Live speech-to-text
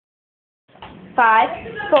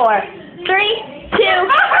5, 4, 3, 2, 1.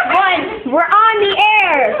 We're on the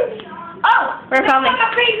air. Oh, we're filming.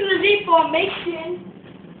 I'm facing the Z formation.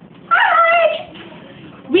 Hi.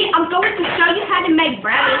 I'm going to show you how to make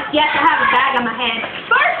brownies. Yes, I have a bag on my head.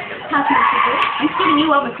 First, I'm sitting you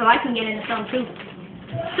over so I can get in the film too.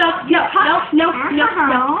 So no.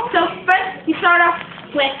 So first, you start off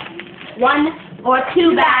with 1 or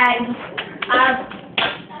 2 bags of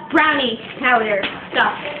brownie powder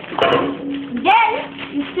stuff. Then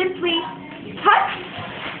you simply cut.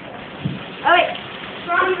 Oh wait,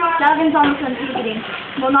 the oven's almost done preheating.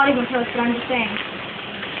 Well, not even close, but I'm just saying.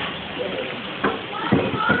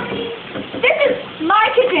 This is my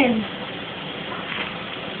kitchen.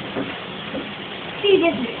 See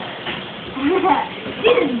this?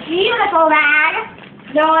 This is beautiful, bag.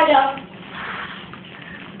 No, I don't.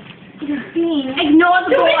 It is being. Ignore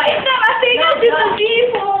the boy. I think this is a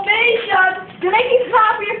deformation. You're making fun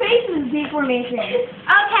of your face is deformation.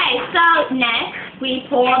 Okay, so next we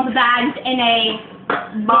pour the bags in a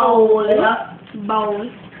bowl.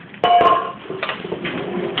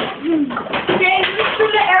 James, this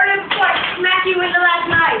is the area before I smack you in the last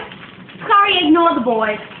night. Sorry, ignore the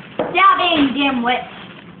boys. They're being dimwits.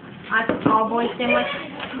 I could call boys dimwits.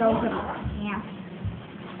 Those are, yeah.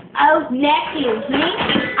 Oh, next is me.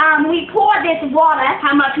 We pour this water.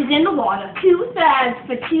 How much is in the water? 2/3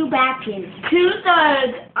 for 2 batches.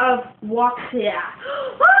 2/3 of water.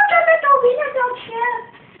 Oh,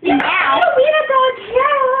 and now,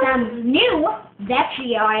 some new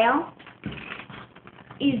veggie oil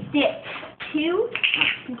is dipped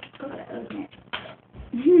 2/3.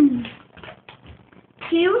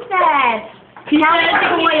 2/3.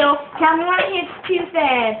 2/3 of oil. Tell me when it hits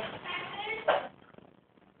 2/3.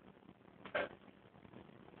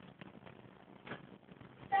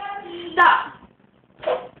 Stop.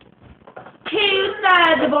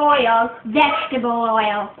 2/3 of oil, vegetable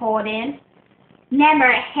oil poured in. Remember,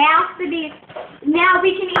 it has to be. Now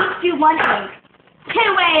we can each do 1 egg.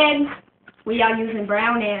 2 eggs. We are using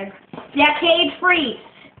brown eggs. They're cage-free.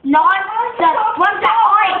 Not the ones that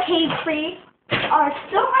aren't cage-free are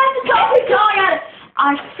still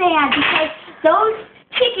are sad because those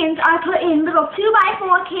chickens are put in little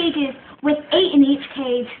 2x4 cages with 8 in each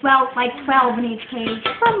cage. Well, like 12 in each cage.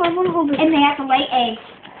 And they have to lay eggs.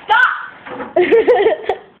 Stop!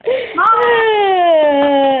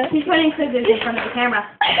 Mom! He's putting scissors in front of the camera.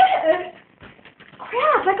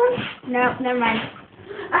 Crap, I got... No, never mind.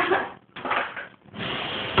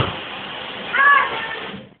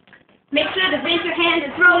 Make sure to rinse your hands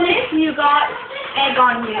and throw this. You got egg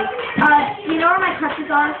on you. You know where my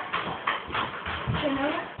crutches are? You know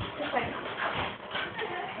that? Just like...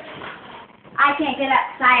 I can't get up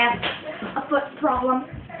because I have a foot problem.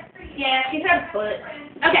 Yeah, she's had a foot.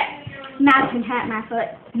 Okay. Now can hurt my foot.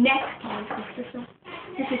 Next case,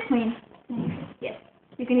 this is clean. Yes.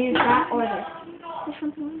 You can use that or this. This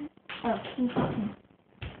one's on it. Oh,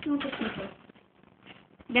 no, just this.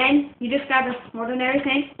 Then you just grab this ordinary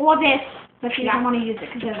thing or this, but you don't want to use it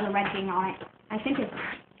because there's a red thing on it. I think it's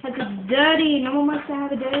because it's dirty. No one wants to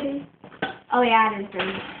have it dirty. Oh yeah, it is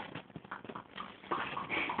dirty.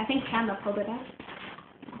 I think Canada pulled it out.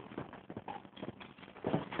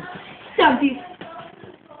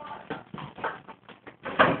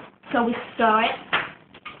 So we stir it.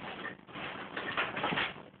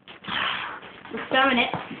 We're stirring it.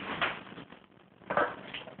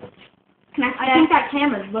 I think that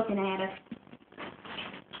camera's looking at us.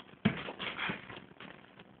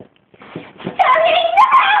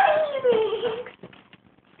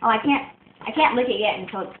 Oh, I can't lick it yet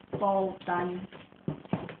until it's full done.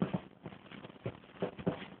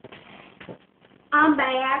 I'm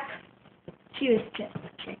back. She was just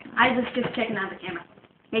checking. I was just checking out the camera.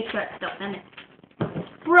 Make sure it's still in it.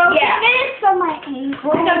 Broken this on my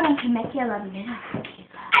ankle. I don't like to make you love me.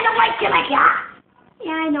 I don't like you like that.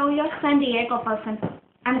 Yeah, I know. You're a San Diego person.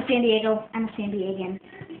 I'm a San Diego. I'm a San Diegan.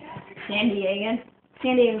 San Diegan?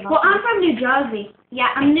 San Diego. Well, I'm from New Jersey. Yeah,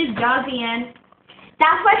 I'm New Jerseyan.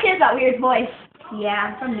 That's why she has that weird voice.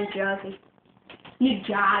 Yeah, I'm from New Jersey. New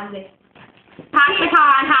Jersey. Pass the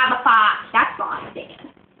car and have a fart. That's Boston.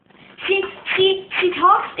 She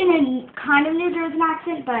talks in a kind of New Jersey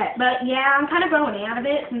accent, but yeah, I'm kind of growing out of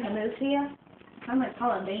it since I moved here. I sound like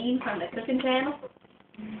Paula Dean from the cooking channel.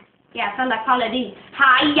 Yeah, I sound like Paula Dean.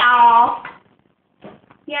 Hi, y'all.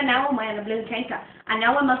 Yeah, now I'm wearing a blue tank top. I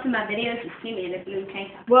know in most of my videos you see me in a blue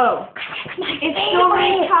tank top. Whoa. It's so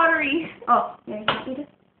very powdery. Oh, yeah, you can see this?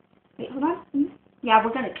 Wait, hold on. Yeah,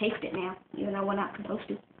 we're going to taste it now, even though we're not supposed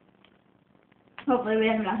to. Hopefully we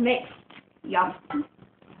have enough mix. Yum.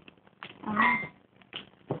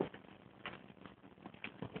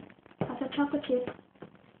 How's it chocolate chip.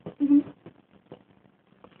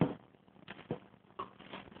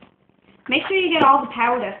 Make sure you get all the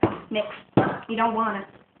powder mixed. You don't want it.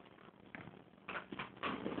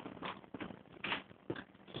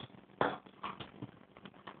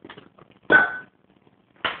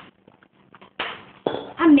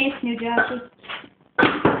 I miss New Jersey.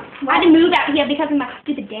 I had to move out here because of my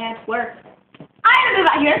stupid dad's work. I had to move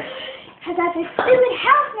out here because that's a stupid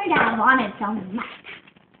house my dad wanted so much.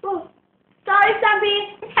 Oh, sorry,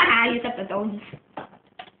 Stumpy. Haha, you up the donuts.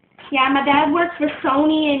 Yeah, my dad works for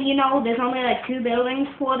Sony, and you know, there's only like 2 buildings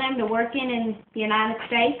for them to work in the United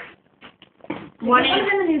States. One's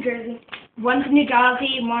in New Jersey. One's in New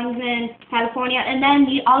Jersey, one's in California, and then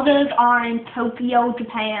the others are in Tokyo,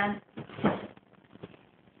 Japan.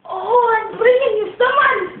 Oh, I'm bringing you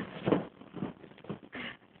someone!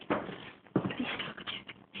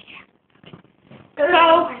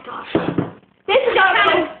 Oh my gosh. This is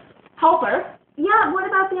our helper. Yeah, what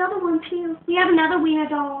about the other one too? We have another wiener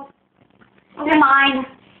dog. Okay. They're mine.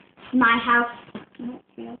 It's my house.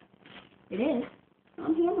 It is.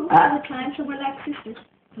 I'm here most of the time, so we're like sisters.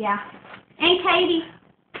 Yeah. And Katie.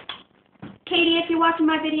 Katie, if you're watching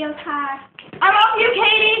my videos, hi. I love you,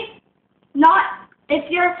 Katie! Not, if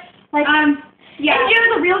you're, like, yeah. If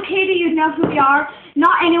you're the real Katie, you'd know who we are.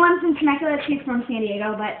 Not anyone from Temecula, she's from San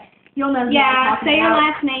Diego, but you'll know who I'm talking about. Yeah, say your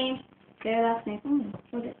last name. Say your last name.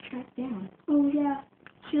 We'll get tracked down. Oh, yeah.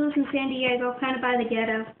 She lives in San Diego, kind of by the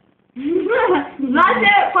ghetto. Not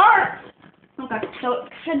that part! Okay, so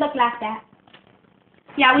it should look like that.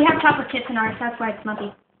 Yeah, we have chocolate chips in ours, that's why it's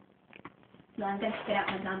lumpy. So I'm going to spit out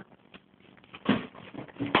my gum.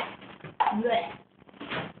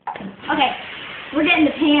 Okay, we're getting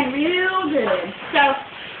the pan real good. So,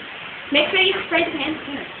 make sure you spray the pan.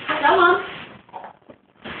 Go on.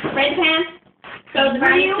 Spray the pan. So the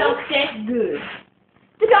brownies still stick. Good.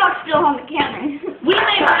 The dog's still on the camera. We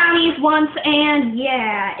made brownies once, and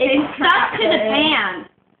yeah, it stuck to the pan.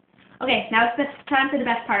 Okay, now it's time for the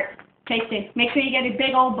best part. Tasting. Make sure you get a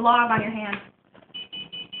big old blob on your hand.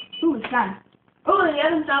 Ooh, it's done. Oh, the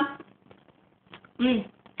other's done.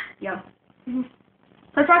 Yum.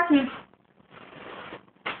 Perfection.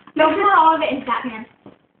 Don't pour all of it into that pan.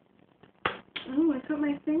 Oh, I cut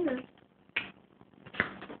my finger.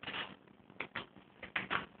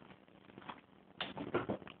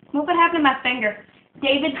 What would happen to my finger?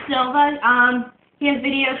 David Silva, he has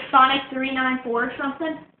videos Sonic394 or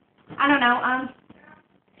something. I don't know,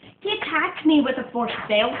 he attacked me with a for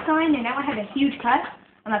sale sign, and now I have a huge cut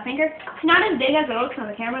on my finger. It's not as big as it looks on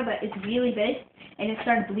the camera, but it's really big, and it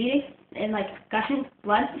started bleeding, and like gushing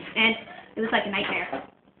blood, and it was like a nightmare.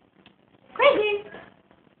 Crazy!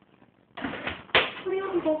 What are you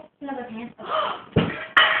looking for? Another pan. That's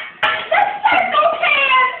so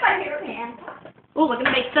pan! My favorite pan. Oh, we're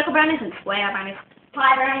gonna make circle brownies and square brownies.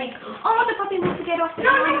 Pie brownies. Oh, the puppy wants to get off the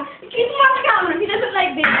counter. Keep him off the counter. He doesn't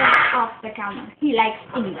like being off the counter. He likes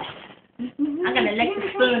English. I'm gonna lick the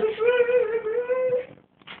spoon.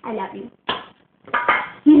 I love you.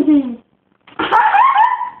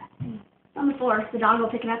 On the floor. The dog will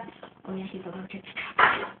pick it up. Oh yeah, she's allergic.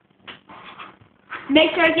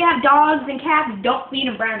 Make sure if you have dogs and cats, don't feed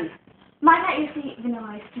them brownies. My cat used to eat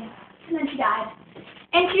vanilla ice cream, and then she died.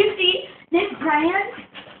 And you see this brand?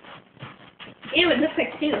 Ew, it looks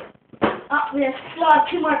like 2. Oh, we have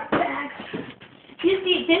 2 more bags. You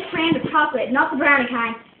see this brand of chocolate, not the brownie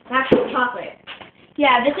kind, the actual chocolate.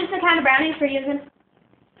 Yeah, this is the kind of brownies we're using.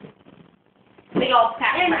 Big old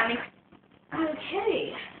pack of brownies.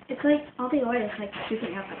 Okay. It's like all the oil is like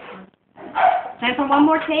shooting out the front. Time for one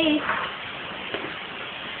more taste.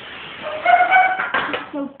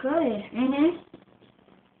 It's so good.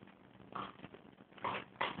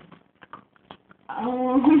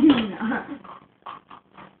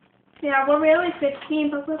 Yeah, we're really 15,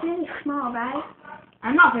 but we're really small, right?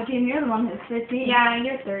 I'm not 15, you're the one who's 15. Yeah,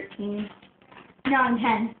 you're 13. No, I'm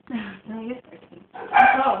 10. No, you're 13.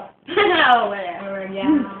 Oh. No, whatever,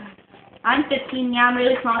 yeah. I'm 15, yeah, I'm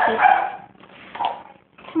really small too.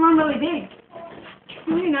 Come on, really big.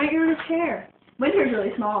 No, you're not, you're in a chair. Winter's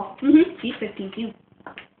really small. She's 15 too.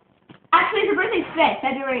 Actually, her birthday's today,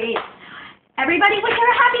 February 8th. Everybody wish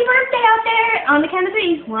her a happy birthday out there on the count of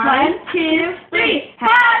 3. 1, 2, 3.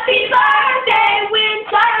 Happy birthday,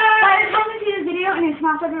 Winter! By the time you see this video and it's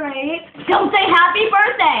not February 8th, don't say happy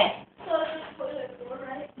birthday! So just put it door,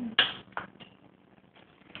 right?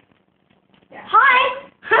 Yeah.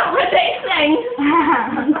 Hi! What are they saying?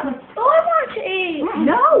 Oh, I want to eat.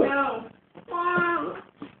 No.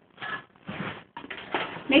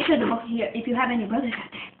 Make sure if you have any brothers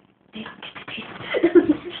out there, they don't get to taste.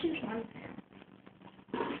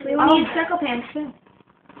 We need circle pans too.